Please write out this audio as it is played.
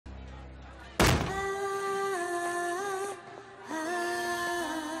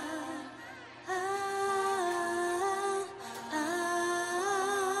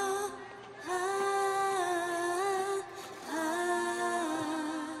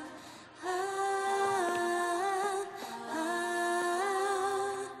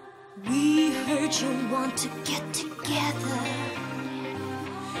heard you want to get together.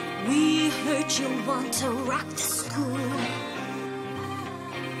 We heard you want to rock the school.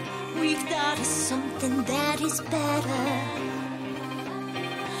 We've thought of something that is better,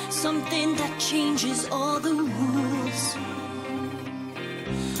 something that changes all the rules.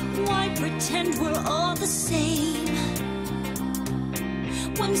 Why pretend we're all the same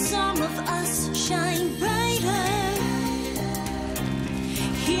when some of us shine brighter?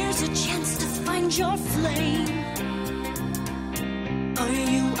 Here's a chance to find your flame. Are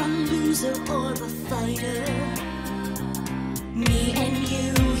you a loser or a fighter? Me and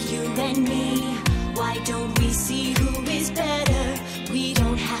you and me, why don't we see